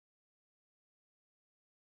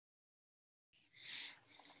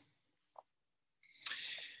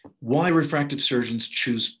Why refractive surgeons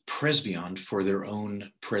choose PRESBYOND for their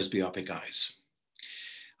own presbyopic eyes.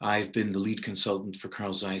 I've been the lead consultant for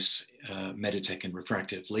Carl Zeiss Meditech and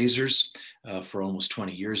refractive lasers for almost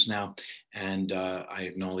 20 years now, and I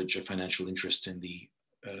acknowledge a financial interest in the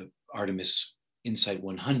Artemis Insight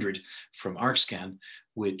 100 from ArcScan,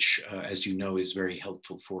 which, as you know, is very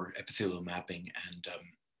helpful for epithelial mapping and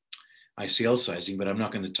ICL sizing, but I'm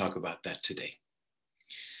not going to talk about that today.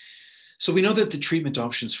 So we know that the treatment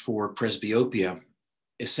options for presbyopia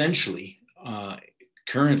essentially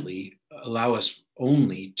currently allow us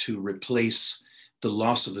only to replace the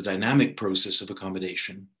loss of the dynamic process of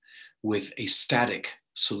accommodation with a static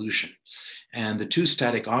solution. And the two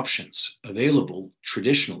static options available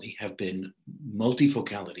traditionally have been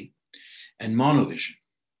multifocality and monovision.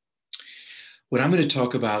 What I'm going to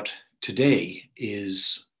talk about today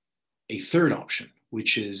is a third option,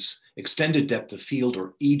 which is extended depth of field,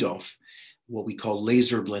 or EDOF, what we call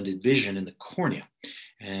laser blended vision in the cornea.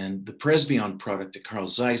 And the PRESBYOND product at Carl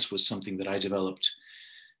Zeiss was something that I developed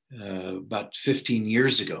about 15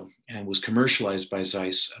 years ago and was commercialized by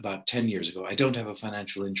Zeiss about 10 years ago. I don't have a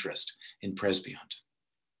financial interest in PRESBYOND.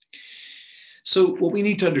 So what we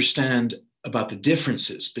need to understand about the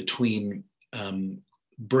differences between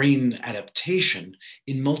brain adaptation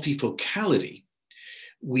in multifocality,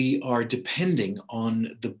 we are depending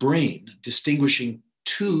on the brain distinguishing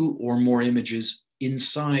two or more images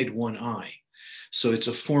inside one eye. So it's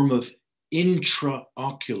a form of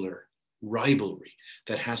intraocular rivalry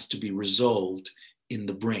that has to be resolved in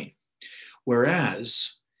the brain.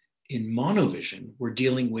 Whereas in monovision, we're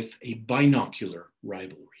dealing with a binocular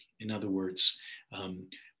rivalry. In other words,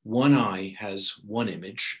 one eye has one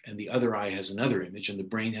image and the other eye has another image, and the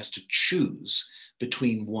brain has to choose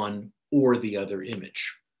between one or the other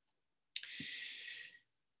image.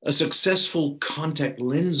 A successful contact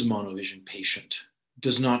lens monovision patient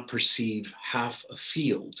does not perceive half a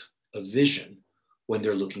field of vision when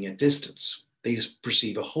they're looking at distance. They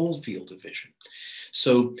perceive a whole field of vision.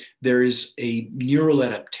 So there is a neural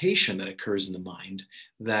adaptation that occurs in the mind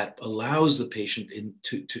that allows the patient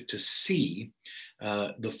to see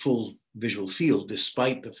the full visual field,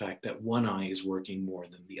 despite the fact that one eye is working more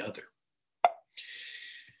than the other.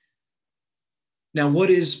 Now, what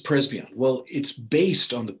is PRESBYOND? Well, it's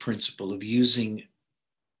based on the principle of using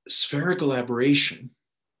spherical aberration,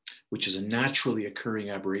 which is a naturally occurring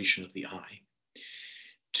aberration of the eye,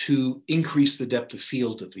 to increase the depth of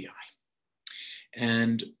field of the eye.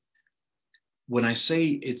 And when I say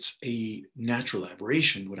it's a natural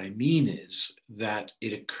aberration, what I mean is that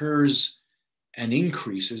it occurs and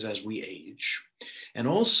increases as we age. And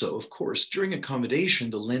also, of course, during accommodation,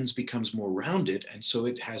 the lens becomes more rounded, and so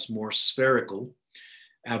it has more spherical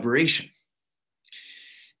aberration.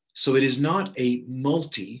 So it is not a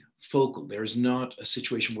multifocal. There is not a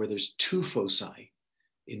situation where there's two foci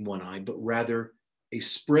in one eye, but rather a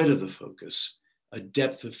spread of the focus, a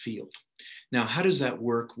depth of field. Now, how does that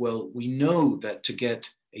work? Well, we know that to get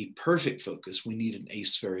a perfect focus, we need an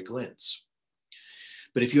aspheric lens.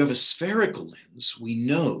 But if you have a spherical lens, we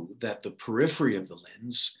know that the periphery of the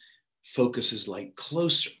lens focuses light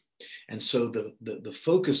closer. And so the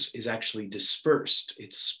focus is actually dispersed.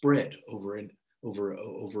 It's spread over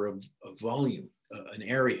a volume, an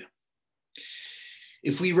area.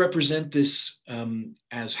 If we represent this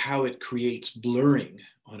as how it creates blurring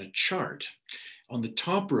on a chart, on the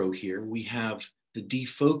top row here, we have the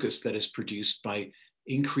defocus that is produced by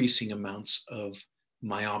increasing amounts of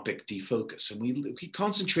myopic defocus. And we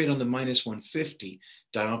concentrate on the -150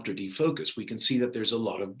 diopter defocus. We can see that there's a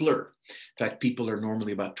lot of blur. In fact, people are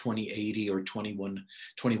normally about 2080 or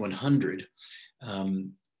 2100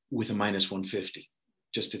 with a -150,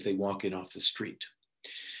 just if they walk in off the street.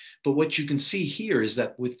 But what you can see here is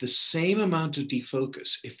that with the same amount of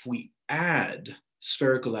defocus, if we add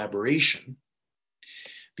spherical aberration,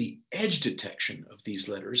 the edge detection of these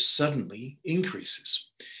letters suddenly increases.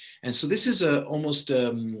 And so this is almost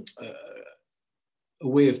a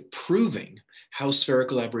way of proving how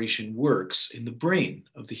spherical aberration works in the brain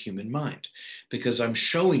of the human mind. Because I'm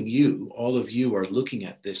showing you, all of you are looking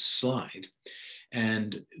at this slide,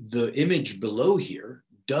 and the image below here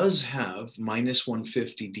does have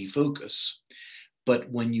 -150 defocus.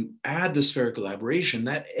 But when you add the spherical aberration,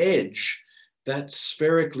 that edge, that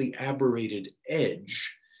spherically aberrated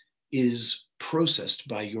edge, is processed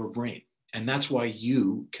by your brain. And that's why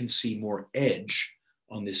you can see more edge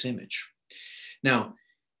on this image. Now,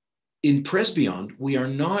 in PRESBYOND, we are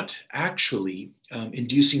not actually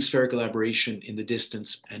inducing spherical aberration in the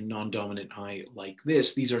distance and non-dominant eye like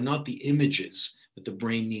this. These are not the images that the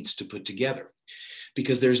brain needs to put together,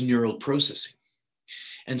 because there's neural processing.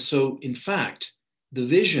 And so, in fact, the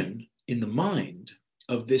vision in the mind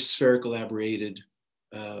of this spherical aberrated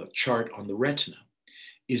chart on the retina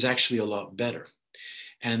is actually a lot better.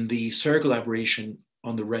 And the spherical aberration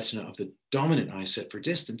on the retina of the dominant eye set for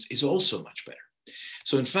distance is also much better.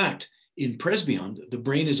 So in fact, in PRESBYOND, the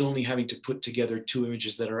brain is only having to put together two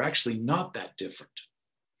images that are actually not that different.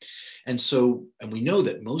 And we know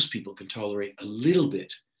that most people can tolerate a little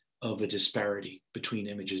bit of a disparity between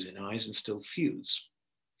images in eyes and still fuse.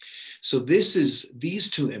 So these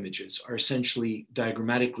two images are essentially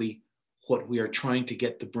diagrammatically what we are trying to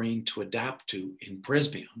get the brain to adapt to in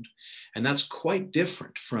PRESBYOND. And that's quite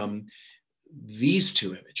different from these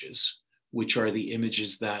two images, which are the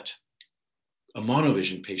images that a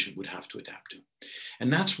monovision patient would have to adapt to.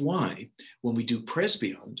 And that's why when we do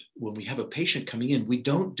PRESBYOND, when we have a patient coming in, we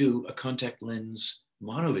don't do a contact lens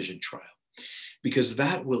monovision trial, because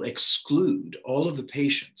that will exclude all of the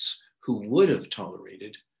patients who would have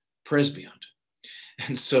tolerated PRESBYOND.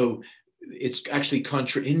 And so it's actually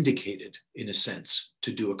contraindicated, in a sense,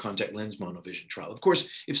 to do a contact lens monovision trial. Of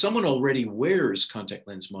course, if someone already wears contact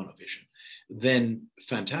lens monovision, then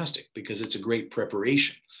fantastic, because it's a great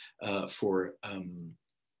preparation for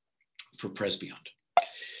PRESBYOND.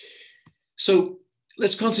 So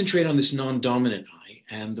let's concentrate on this non-dominant eye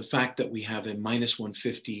and the fact that we have a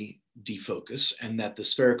 -150 defocus and that the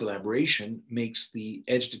spherical aberration makes the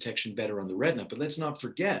edge detection better on the retina. But let's not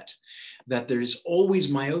forget that there is always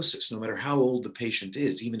meiosis, no matter how old the patient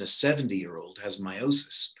is. Even a 70-year-old has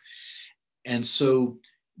meiosis. And so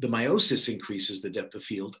the meiosis increases the depth of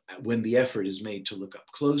field when the effort is made to look up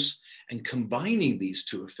close. And combining these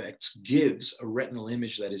two effects gives a retinal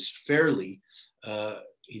image that is fairly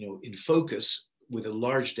in focus with a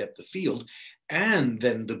large depth of field, and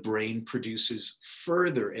then the brain produces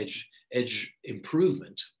further edge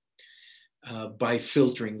improvement by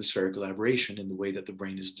filtering the spherical aberration in the way that the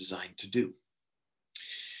brain is designed to do.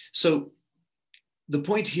 So the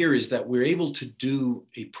point here is that we're able to do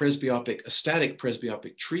a static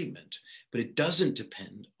presbyopic treatment, but it doesn't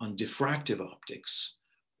depend on diffractive optics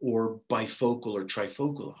or bifocal or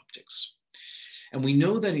trifocal optics. And we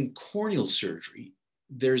know that in corneal surgery,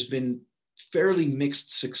 there's been fairly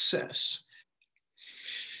mixed success.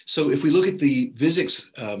 So if we look at the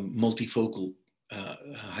Vizix multifocal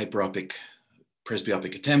hyperopic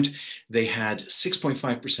presbyopic attempt, they had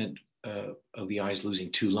 6.5% of the eyes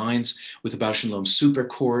losing two lines. With the Bausch and Lomb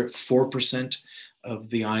supercore, 4% of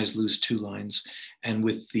the eyes lose two lines. And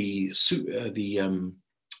with the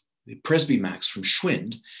PresbyMax from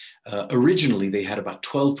Schwind, originally they had about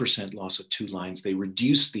 12% loss of two lines. They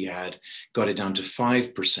reduced the ad, got it down to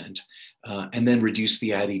 5%, and then reduced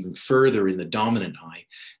the ad even further in the dominant eye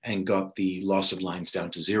and got the loss of lines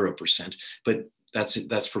down to 0%. But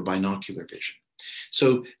that's for binocular vision.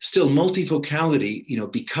 So still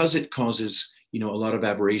multifocality, because it causes a lot of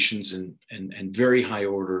aberrations and very high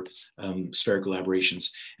order spherical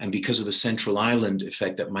aberrations, and because of the central island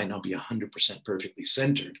effect that might not be 100% perfectly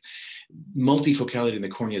centered, multifocality in the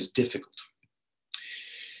cornea is difficult.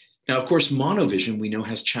 Now, of course, monovision we know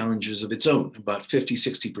has challenges of its own. About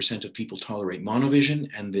 50–60% of people tolerate monovision,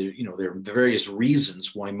 and there are various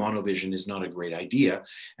reasons why monovision is not a great idea.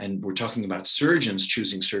 And we're talking about surgeons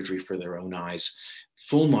choosing surgery for their own eyes.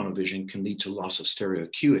 Full monovision can lead to loss of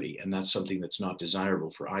stereoacuity, and that's something that's not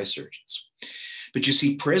desirable for eye surgeons. But you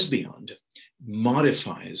see, PRESBYOND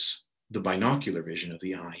modifies the binocular vision of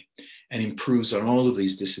the eye and improves on all of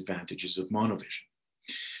these disadvantages of monovision.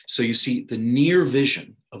 So you see, the near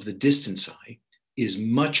vision of the distance eye is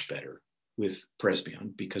much better with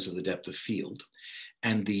PRESBYOND because of the depth of field,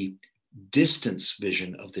 and the distance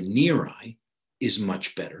vision of the near eye is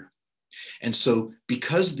much better. And so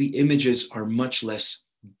because the images are much less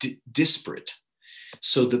disparate,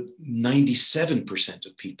 so the 97%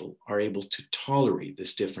 of people are able to tolerate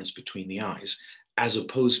this difference between the eyes, as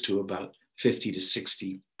opposed to about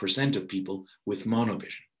 50–60% of people with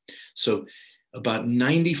monovision. So about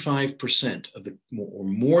 95% of or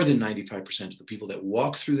more than 95% of the people that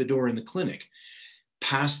walk through the door in the clinic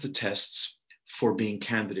pass the tests for being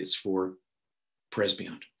candidates for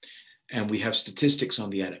PRESBYOND. And we have statistics on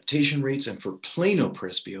the adaptation rates, and for plano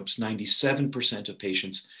presbyopes, 97% of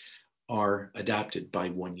patients are adapted by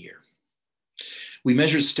 1 year. We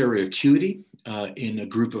measured stereoacuity in a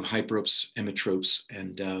group of hyperopes, emmetropes,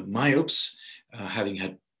 and myopes having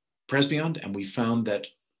had PRESBYOND, and we found that,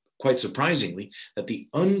 quite surprisingly, that the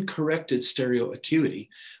uncorrected stereoacuity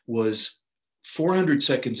was 400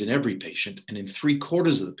 seconds in every patient, and in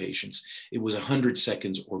 3/4 of the patients, it was 100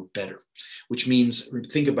 seconds or better, which means,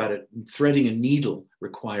 think about it, threading a needle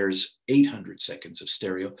requires 800 seconds of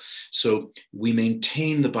stereo. So we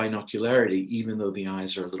maintain the binocularity, even though the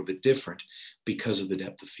eyes are a little bit different because of the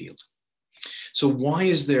depth of field. So why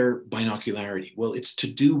is there binocularity? Well, it's to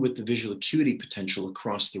do with the visual acuity potential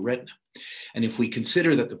across the retina. And if we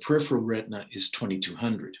consider that the peripheral retina is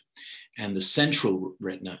 2200 and the central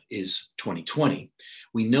retina is 2020,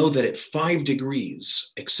 we know that at 5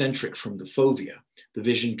 degrees eccentric from the fovea, the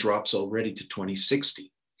vision drops already to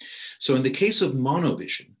 2060. So in the case of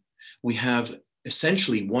monovision, we have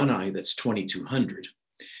essentially one eye that's 2200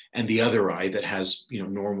 and the other eye that has,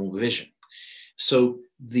 normal vision. So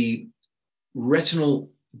the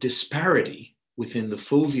retinal disparity within the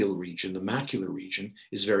foveal region, the macular region,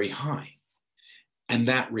 is very high. And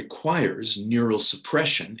that requires neural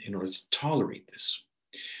suppression in order to tolerate this.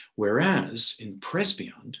 Whereas in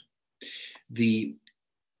PRESBYOND, the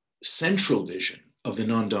central vision of the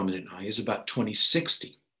non-dominant eye is about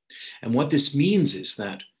 2060. And what this means is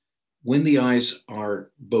that when the eyes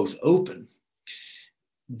are both open,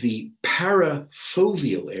 the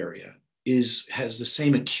parafoveal area has the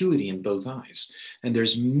same acuity in both eyes. And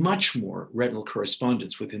there's much more retinal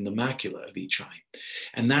correspondence within the macula of each eye.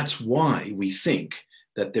 And that's why we think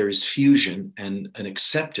that there is fusion and an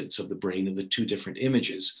acceptance of the brain of the two different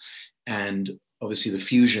images. And obviously the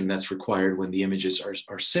fusion that's required when the images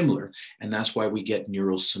are similar. And that's why we get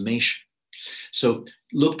neural summation. So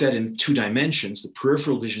looked at in 2 dimensions, the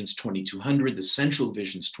peripheral vision is 2200, the central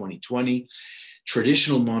vision is 2020.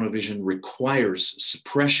 Traditional monovision requires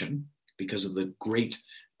suppression because of the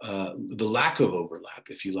lack of overlap,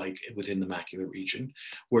 if you like, within the macular region.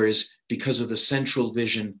 Whereas because of the central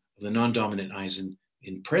vision of the non-dominant eyes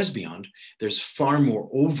in PRESBYOND, there's far more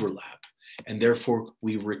overlap. And therefore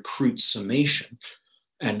we recruit summation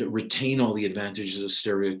and retain all the advantages of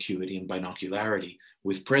stereoacuity and binocularity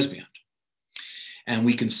with PRESBYOND. And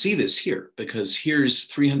we can see this here because here's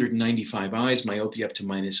 395 eyes, myopia up to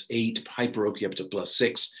 -8, hyperopia up to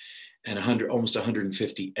 +6, and almost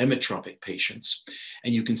 150 emmetropic patients.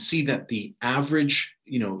 And you can see that the average,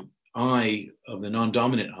 eye of the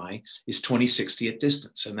non-dominant eye is 20/60 at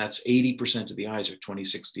distance. And that's 80% of the eyes are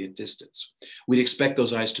 20/60 at distance. We'd expect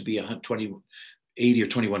those eyes to be 20/80 or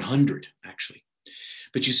 2100 actually.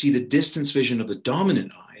 But you see the distance vision of the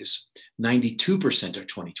dominant eyes, 92% are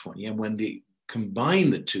 20/20. And when they combine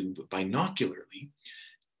the two binocularly,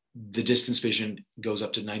 the distance vision goes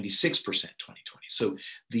up to 96% 20/20. So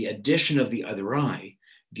the addition of the other eye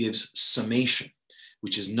gives summation,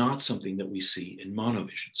 which is not something that we see in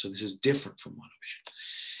monovision. So this is different from monovision.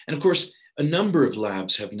 And of course, a number of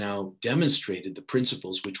labs have now demonstrated the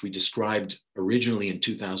principles which we described originally in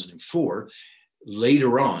 2004,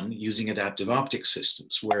 later on using adaptive optic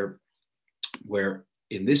systems, where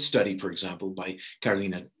in this study, for example, by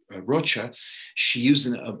Carolina Rocha, she used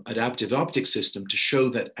an adaptive optic system to show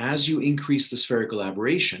that as you increase the spherical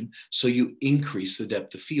aberration, so you increase the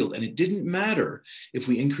depth of field. And it didn't matter if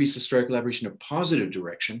we increase the spherical aberration in a positive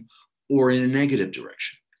direction or in a negative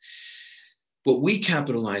direction. What we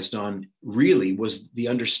capitalized on really was the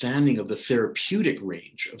understanding of the therapeutic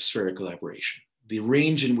range of spherical aberration, the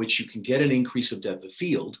range in which you can get an increase of depth of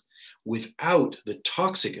field without the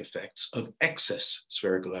toxic effects of excess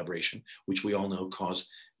spherical aberration, which we all know cause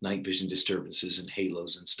night vision disturbances and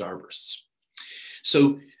halos and starbursts.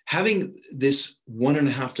 So having this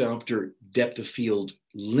 1.5 diopter depth of field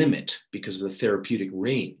limit because of the therapeutic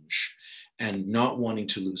range and not wanting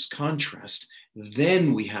to lose contrast,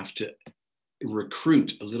 then we have to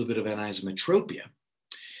recruit a little bit of anisometropia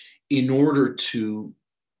in order to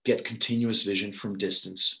get continuous vision from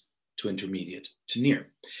distance to intermediate to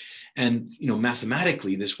near. And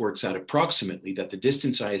mathematically, this works out approximately that the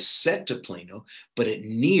distance eye is set to plano, but at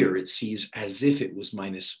near it sees as if it was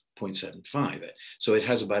 -0.75. So it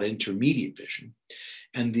has about intermediate vision.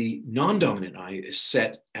 And the non-dominant eye is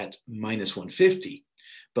set at -150.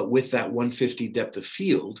 But with that 150 depth of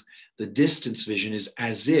field, the distance vision is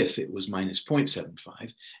as if it was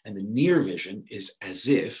 -0.75, and the near vision is as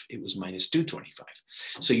if it was -225.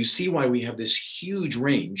 So you see why we have this huge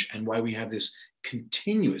range and why we have this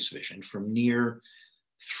continuous vision from near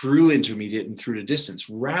through intermediate and through to distance,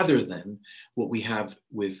 rather than what we have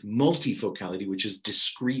with multifocality, which is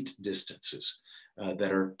discrete distances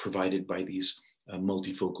that are provided by these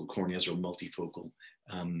multifocal corneas or multifocal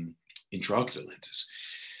intraocular lenses.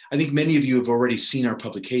 I think many of you have already seen our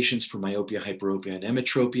publications for myopia, hyperopia, and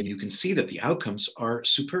emmetropia, and you can see that the outcomes are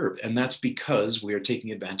superb. And that's because we are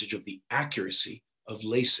taking advantage of the accuracy of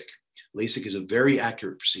LASIK. LASIK is a very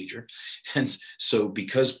accurate procedure. And so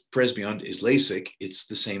because PRESBYOND is LASIK, it's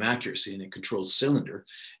the same accuracy, and it controls cylinder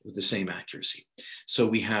with the same accuracy. So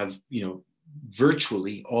we have,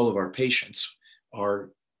 virtually all of our patients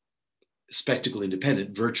are spectacle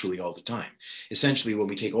independent virtually all the time. Essentially, when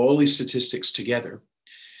we take all these statistics together,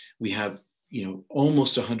 we have,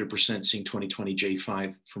 almost 100% seeing 20/20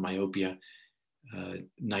 J5 for myopia,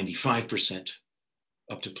 95%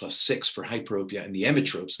 up to +6 for hyperopia, and the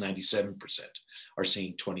emmetropes, 97%, are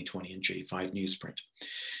seeing 20/20 and J5 newsprint.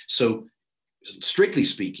 So strictly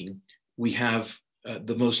speaking, we have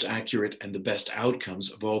the most accurate and the best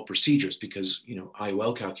outcomes of all procedures, because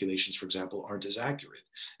IOL calculations, for example, aren't as accurate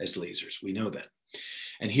as lasers. We know that.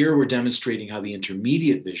 And here we're demonstrating how the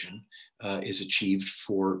intermediate vision is achieved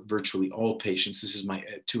for virtually all patients. This is my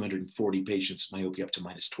 240 patients, myopia up to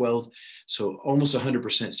 -12. So almost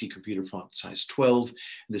 100% see computer font size 12.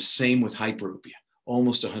 And the same with hyperopia,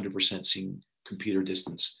 almost 100% seeing computer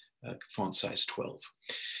distance font size 12.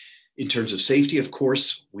 In terms of safety, of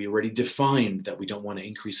course, we already defined that we don't want to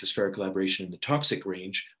increase the spherical aberration in the toxic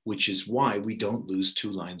range, which is why we don't lose 2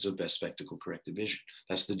 lines of best spectacle corrected vision.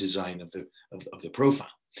 That's the design of the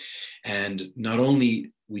profile. And not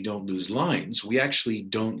only we don't lose lines, we actually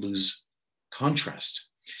don't lose contrast.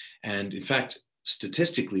 And in fact,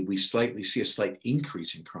 statistically, we see a slight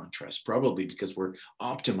increase in contrast, probably because we're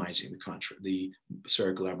optimizing the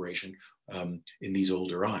spherical aberration in these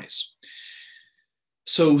older eyes.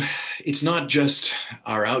 So it's not just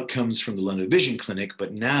our outcomes from the London Vision Clinic,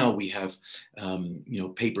 but now we have,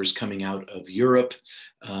 papers coming out of Europe,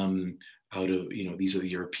 these are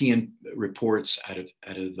the European reports, out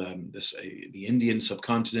of the Indian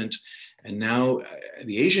subcontinent, and now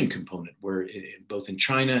the Asian component, where both in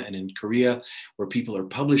China and in Korea, where people are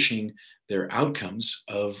publishing their outcomes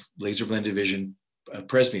of laser blended vision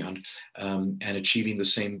PRESBYOND, and achieving the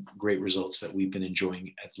same great results that we've been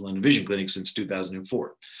enjoying at the London Vision Clinic since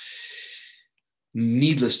 2004.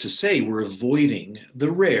 Needless to say, we're avoiding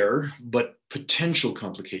the rare but potential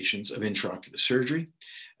complications of intraocular surgery,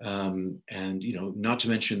 and not to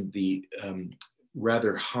mention the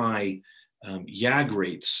rather high YAG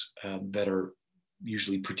rates that are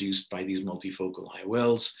usually produced by these multifocal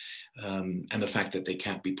IOLs, and the fact that they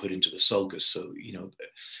can't be put into the sulcus. So,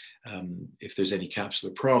 if there's any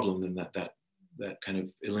capsular problem, then that kind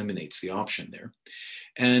of eliminates the option there.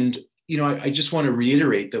 And, I just want to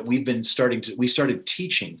reiterate that we started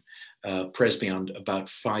teaching PRESBYOND about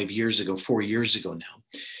 4 years ago now.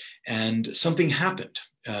 And something happened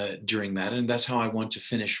during that, and that's how I want to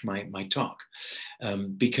finish my talk.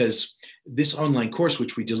 Because this online course,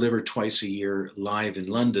 which we deliver twice a year live in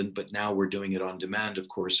London, but now we're doing it on demand, of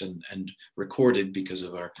course, and recorded because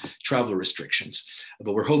of our travel restrictions.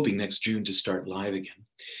 But we're hoping next June to start live again.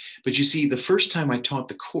 But you see, the first time I taught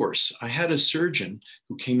the course, I had a surgeon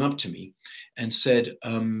who came up to me and said,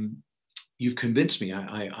 you've convinced me.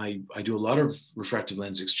 I do a lot of refractive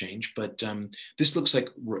lens exchange, but this looks like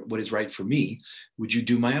what is right for me. Would you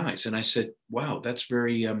do my eyes? And I said, wow, that's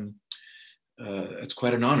that's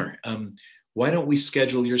quite an honor. Why don't we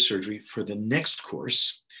schedule your surgery for the next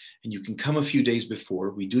course? And you can come a few days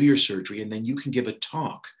before we do your surgery, and then you can give a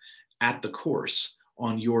talk at the course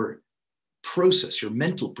on your process, your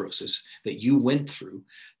mental process that you went through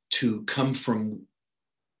to come from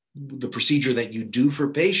the procedure that you do for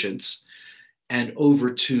patients and over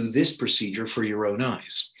to this procedure for your own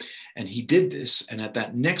eyes. And he did this. And at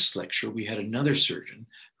that next lecture, we had another surgeon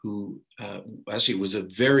who actually was a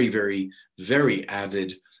very, very, very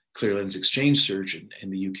avid clear lens exchange surgeon in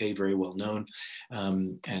the UK, very well known,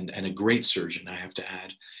 and a great surgeon, I have to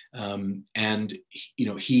add. And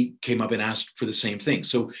he came up and asked for the same thing.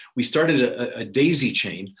 So we started a daisy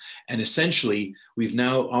chain, and essentially we've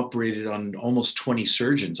now operated on almost 20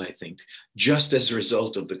 surgeons, I think, just as a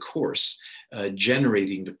result of the course,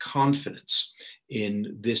 generating the confidence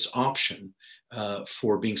in this option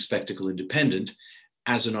for being spectacle independent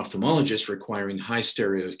as an ophthalmologist, requiring high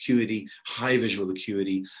stereo acuity, high visual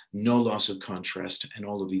acuity, no loss of contrast, and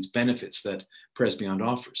all of these benefits that PRESBYOND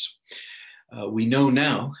offers. We know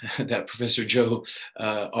now that Professor Zhou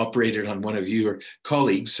operated on one of your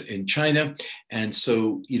colleagues in China. And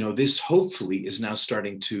so, this hopefully is now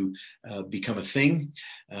starting to become a thing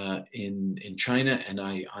in China. And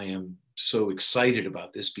I am so excited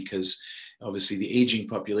about this because obviously the aging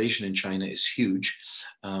population in China is huge,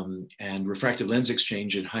 and refractive lens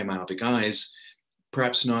exchange in high myopic eyes,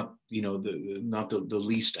 perhaps not, the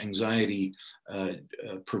least anxiety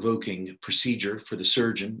provoking procedure for the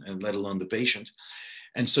surgeon, and let alone the patient.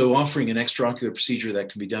 And so offering an extraocular procedure that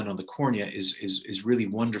can be done on the cornea is really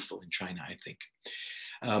wonderful in China, I think.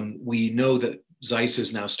 We know that Zeiss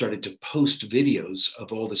has now started to post videos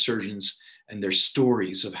of all the surgeons and their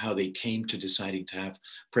stories of how they came to deciding to have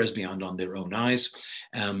PRESBYOND on their own eyes.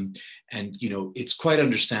 And, you know, it's quite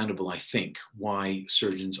understandable, I think, why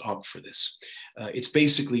surgeons opt for this. It's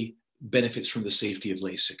basically benefits from the safety of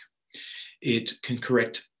LASIK. It can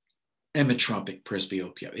correct emmetropic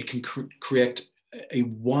presbyopia. It can correct a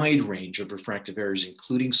wide range of refractive errors,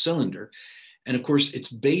 including cylinder. And of course, it's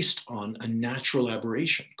based on a natural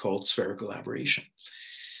aberration called spherical aberration.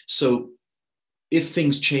 So if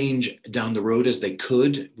things change down the road, as they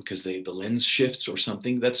could, because the lens shifts or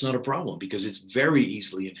something, that's not a problem, because it's very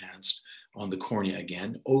easily enhanced on the cornea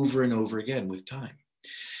again, over and over again with time.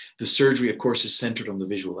 The surgery, of course, is centered on the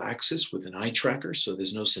visual axis with an eye tracker, so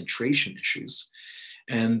there's no centration issues.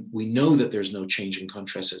 And we know that there's no change in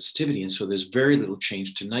contrast sensitivity, and so there's very little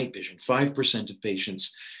change to night vision. 5% of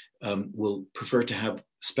patients will prefer to have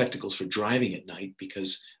spectacles for driving at night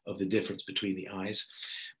because of the difference between the eyes.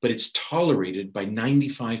 But it's tolerated by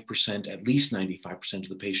 95%, at least 95% of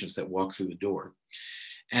the patients that walk through the door.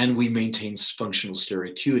 And we maintain functional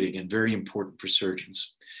stereoacuity, again, very important for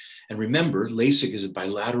surgeons. And remember, LASIK is a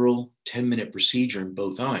bilateral 10-minute procedure in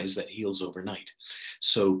both eyes that heals overnight.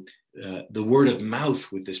 So the word of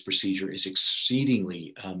mouth with this procedure is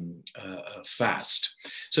exceedingly fast.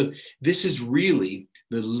 So this is really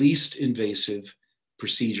the least invasive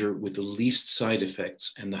procedure with the least side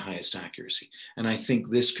effects and the highest accuracy. And I think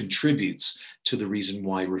this contributes to the reason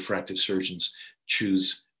why refractive surgeons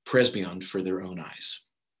choose PRESBYOND for their own eyes.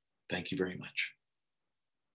 Thank you very much.